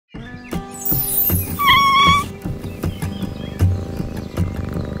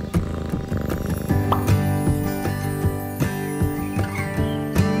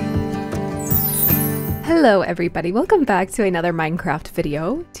Hello everybody, welcome back to another Minecraft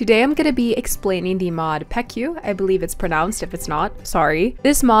video. Today I'm going to be explaining the mod Penkhui, I believe it's pronounced. If it's not, sorry.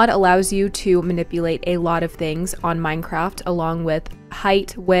 This mod allows you to manipulate a lot of things on Minecraft, along with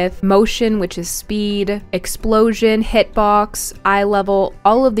height, width, motion, which is speed, explosion, hitbox, eye level,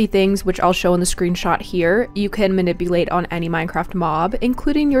 all of the things which I'll show in the screenshot here, you can manipulate on any Minecraft mob,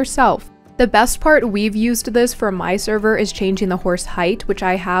 including yourself. The best part we've used this for my server is changing the horse height, which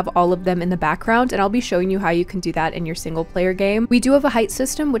I have all of them in the background, and I'll be showing you how you can do that in your single player game. We do have a height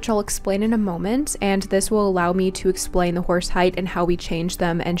system, which I'll explain in a moment, and this will allow me to explain the horse height and how we change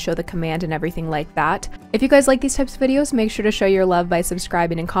them and show the command and everything like that. If you guys like these types of videos, make sure to show your love by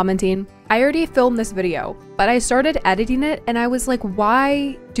subscribing and commenting. I already filmed this video, but I started editing it and I was like,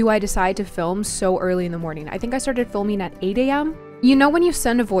 why do I decide to film so early in the morning? I think I started filming at 8 a.m. You know when you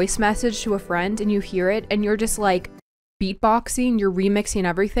send a voice message to a friend and you hear it and you're just like beatboxing, you're remixing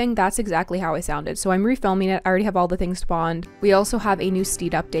everything? That's exactly how I sounded. So I'm refilming it. I already have all the things spawned. We also have a new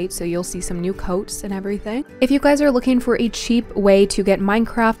Steed update, so you'll see some new coats and everything. If you guys are looking for a cheap way to get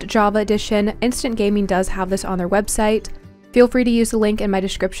Minecraft Java Edition, Instant Gaming does have this on their website. Feel free to use the link in my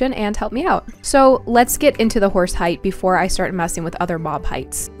description and help me out. So let's get into the horse height before I start messing with other mob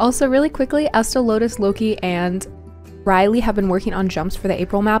heights. Also really quickly, Estel, Lotus, Loki, and Riley have been working on jumps for the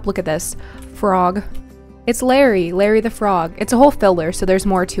April map. Look at this. Frog. It's Larry the frog. It's a whole filler, so there's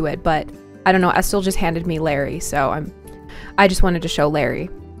more to it, but I don't know. Estel just handed me Larry, so I just wanted to show Larry.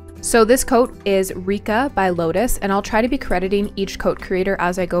 So this coat is Rika by Lotus, and I'll try to be crediting each coat creator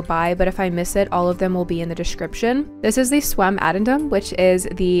as I go by, but if I miss it, all of them will be in the description. This is the Swim addendum, which is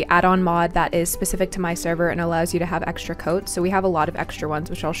the add-on mod that is specific to my server and allows you to have extra coats. So we have a lot of extra ones,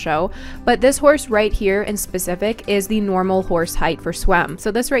 which I'll show. But this horse right here in specific is the normal horse height for Swim.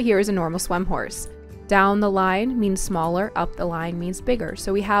 So this right here is a normal Swim horse. Down the line means smaller, up the line means bigger.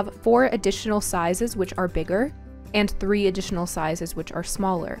 So we have 4 additional sizes, which are bigger, and 3 additional sizes, which are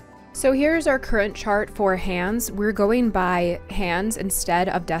smaller. So here's our current chart for hands. We're going by hands instead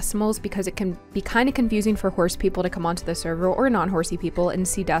of decimals because it can be kind of confusing for horse people to come onto the server or non-horsey people and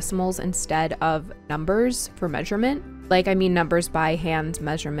see decimals instead of numbers for measurement. Like, I mean numbers by hand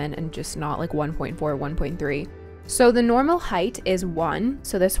measurement and just not like 1.4, 1.3. So the normal height is 1.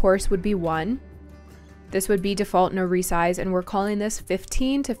 So this horse would be 1. This would be default, no resize, and we're calling this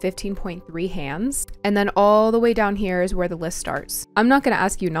 15 to 15.3 hands. And then all the way down here is where the list starts. I'm not going to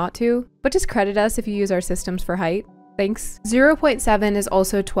ask you not to, but just credit us if you use our systems for height. Thanks. 0.7 is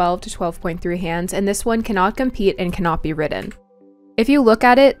also 12 to 12.3 hands, and this one cannot compete and cannot be ridden. If you look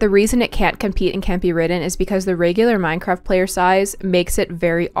at it, the reason it can't compete and can't be ridden is because the regular Minecraft player size makes it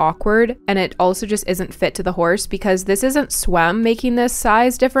very awkward, and it also just isn't fit to the horse because this isn't Swim making this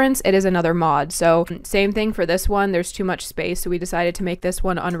size difference, it is another mod. So same thing for this one, there's too much space, so we decided to make this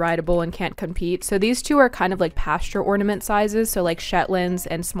one unrideable and can't compete. So these two are kind of like pasture ornament sizes, so like Shetlands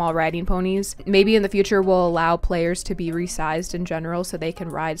and small riding ponies. Maybe in the future we'll allow players to be resized in general so they can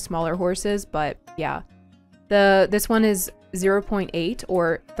ride smaller horses, but yeah. This one is 0.8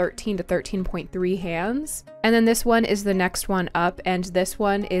 or 13 to 13.3 hands. And then this one is the next one up, and this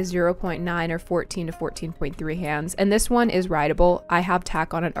one is 0.9 or 14 to 14.3 hands. And this one is rideable. I have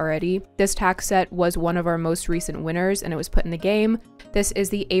tack on it already. This tack set was one of our most recent winners and it was put in the game. This is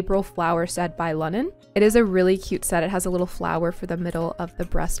the April flower set by London. It is a really cute set. It has a little flower for the middle of the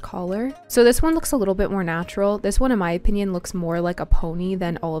breast collar. So this one looks a little bit more natural. This one, in my opinion, looks more like a pony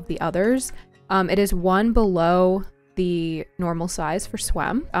than all of the others. It is one below the normal size for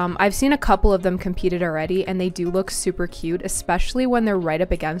Swim. I've seen a couple of them competed already and they do look super cute, especially when they're right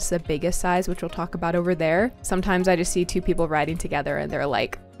up against the biggest size, which we'll talk about over there. Sometimes I just see 2 people riding together and they're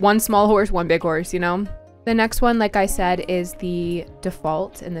like one small horse, one big horse, you know? The next one, like I said, is the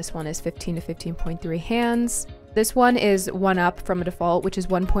default, and this one is 15 to 15.3 hands. This one is one up from a default, which is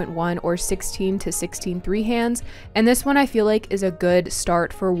 1.1 or 16 to 16.3 hands. And this one I feel like is a good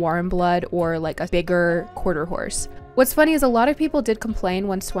start for warm blood or like a bigger quarter horse. What's funny is a lot of people did complain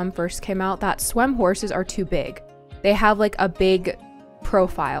when Swim first came out that Swim horses are too big. They have like a big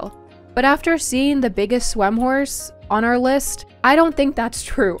profile. But after seeing the biggest Swim horse on our list, I don't think that's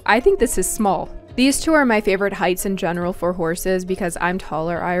true. I think this is small. These two are my favorite heights in general for horses because I'm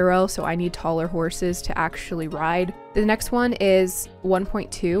taller IRL, so I need taller horses to actually ride. The next one is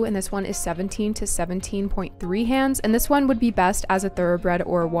 1.2, and this one is 17 to 17.3 hands, and this one would be best as a thoroughbred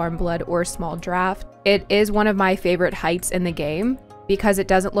or a warm blood or a small draft. It is one of my favorite heights in the game because it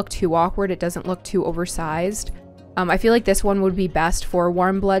doesn't look too awkward, it doesn't look too oversized. I feel like this one would be best for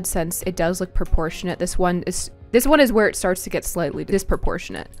warm blood since it does look proportionate. This one is This one is where it starts to get slightly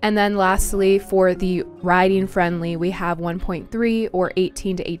disproportionate. And then lastly, for the riding friendly, we have 1.3 or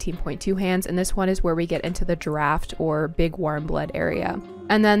 18 to 18.2 hands. And this one is where we get into the draft or big warm blood area.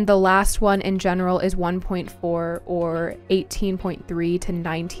 And then the last one in general is 1.4 or 18.3 to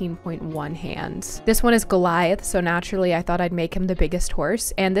 19.1 hands. This one is Goliath, so naturally I thought I'd make him the biggest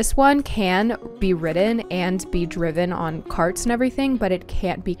horse. And this one can be ridden and be driven on carts and everything, but it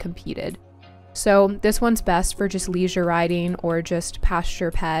can't be competed. So this one's best for just leisure riding or just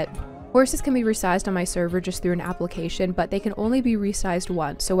pasture pet. Horses can be resized on my server just through an application, but they can only be resized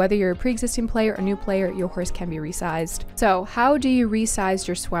once. So whether you're a pre-existing player or new player, your horse can be resized. So how do you resize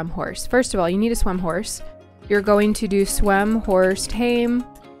your swim horse? First of all, you need a swim horse. You're going to do swim, horse, tame.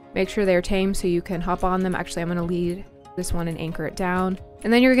 Make sure they're tame so you can hop on them. Actually, I'm going to lead this one and anchor it down.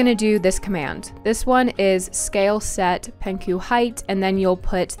 And then you're going to do this command. This one is scale set Penkhui height, and then you'll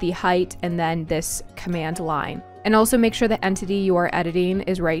put the height and then this command line. And also make sure the entity you are editing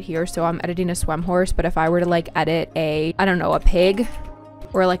is right here. So I'm editing a swim horse, but if I were to like edit a, I don't know, a pig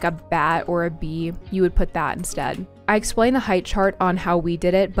or like a bat or a bee, you would put that instead. I explained the height chart on how we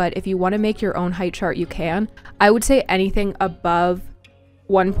did it, but if you want to make your own height chart, you can. I would say anything above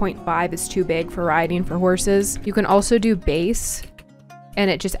 1.5 is too big for riding for horses. You can also do base, and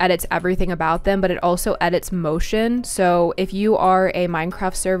it just edits everything about them, but it also edits motion. So if you are a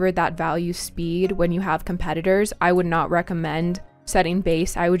Minecraft server that values speed when you have competitors, I would not recommend setting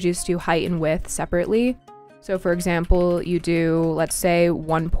base. I would just do height and width separately. So for example, you do, let's say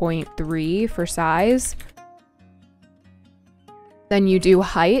 1.3 for size. Then you do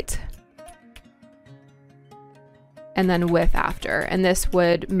height. And then width after. And this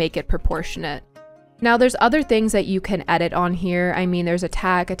would make it proportionate. Now there's other things that you can edit on here. I mean, there's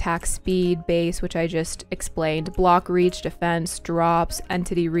attack speed, base, which I just explained, block reach, defense, drops,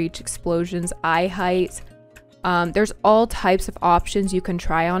 entity reach, explosions, eye height. There's all types of options you can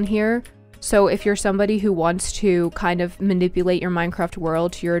try on here. So if you're somebody who wants to kind of manipulate your Minecraft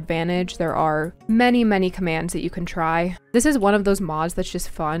world to your advantage, there are many, many commands that you can try. This is one of those mods that's just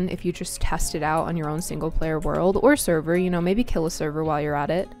fun if you just test it out on your own single player world or server, you know, maybe kill a server while you're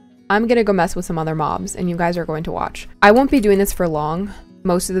at it. I'm gonna go mess with some other mobs and you guys are going to watch. I won't be doing this for long.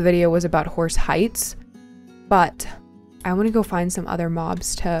 Most of the video was about horse heights, but I want to go find some other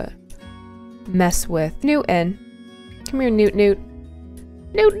mobs to mess with. Newton. Come here, Newt. Newt.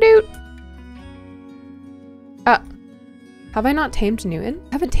 Have I not tamed Newton?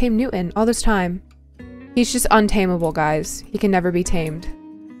 I haven't tamed Newton all this time. He's just untamable, guys. He can never be tamed.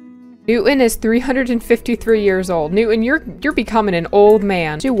 Newton is 353 years old. Newton, you're becoming an old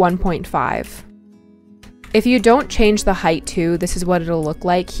man. Do 1.5. If you don't change the height too, this is what it'll look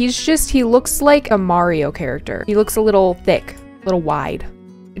like. He looks like a Mario character. He looks a little thick, a little wide.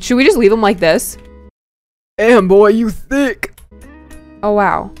 Should we just leave him like this? Damn, boy, you thick. Oh,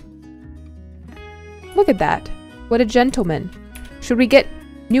 wow. Look at that. What a gentleman. Should we get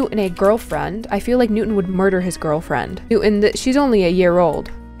Newton a girlfriend? I feel like Newton would murder his girlfriend. Newton, she's only a year old.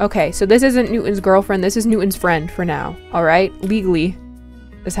 Okay, so this isn't Newton's girlfriend, this is Newton's friend for now, alright? Legally,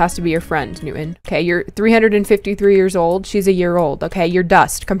 this has to be your friend, Newton. Okay, you're 353 years old, she's a year old, okay? You're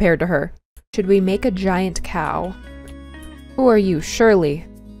dust compared to her. Should we make a giant cow? Who are you? Shirley.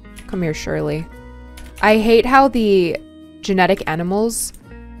 Come here, Shirley. I hate how the genetic animals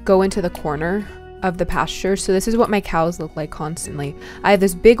go into the corner of the pasture, so this is what my cows look like constantly. I have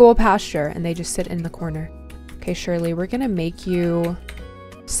this big old pasture, and they just sit in the corner. Okay, Shirley, we're gonna make you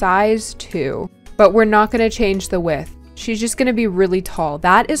size 2, but we're not going to change the width. She's just going to be really tall.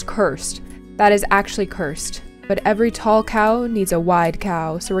 That is cursed. That is actually cursed. But every tall cow needs a wide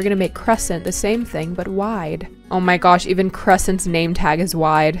cow, so we're going to make Crescent the same thing, but wide. Oh my gosh, even Crescent's name tag is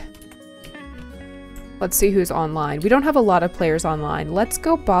wide. Let's see who's online. We don't have a lot of players online. Let's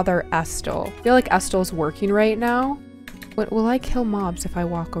go bother Estel. I feel like Estel's working right now. What, will I kill mobs if I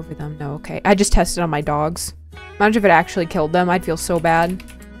walk over them? No, okay. I just tested on my dogs. Imagine if it actually killed them. I'd feel so bad.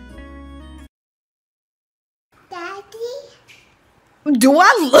 Do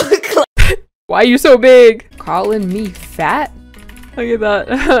I look like— Why are you so big? Calling me fat? Look at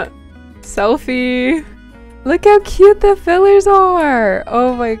that. Selfie. Look how cute the fillers are.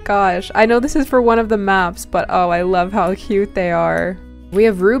 Oh my gosh. I know this is for one of the maps, but oh, I love how cute they are. We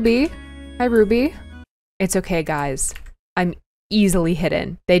have Ruby. Hi, Ruby. It's okay, guys. I'm easily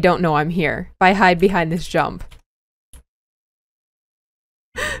hidden. They don't know I'm here. If I hide behind this jump.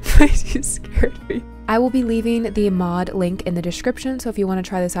 You scared me. I will be leaving the mod link in the description, so if you want to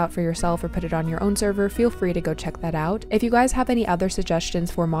try this out for yourself or put it on your own server, feel free to go check that out. If you guys have any other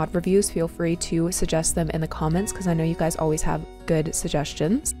suggestions for mod reviews, feel free to suggest them in the comments because I know you guys always have good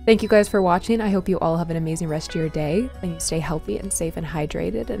suggestions. Thank you guys for watching. I hope you all have an amazing rest of your day and you stay healthy and safe and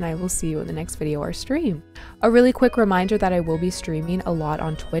hydrated, and I will see you in the next video or stream. A really quick reminder that I will be streaming a lot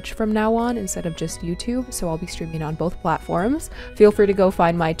on Twitch from now on instead of just YouTube, so I'll be streaming on both platforms. Feel free to go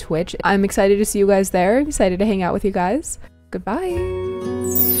find my Twitch. I'm excited to see you guys there. I'm excited to hang out with you guys.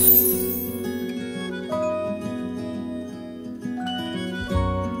 Goodbye.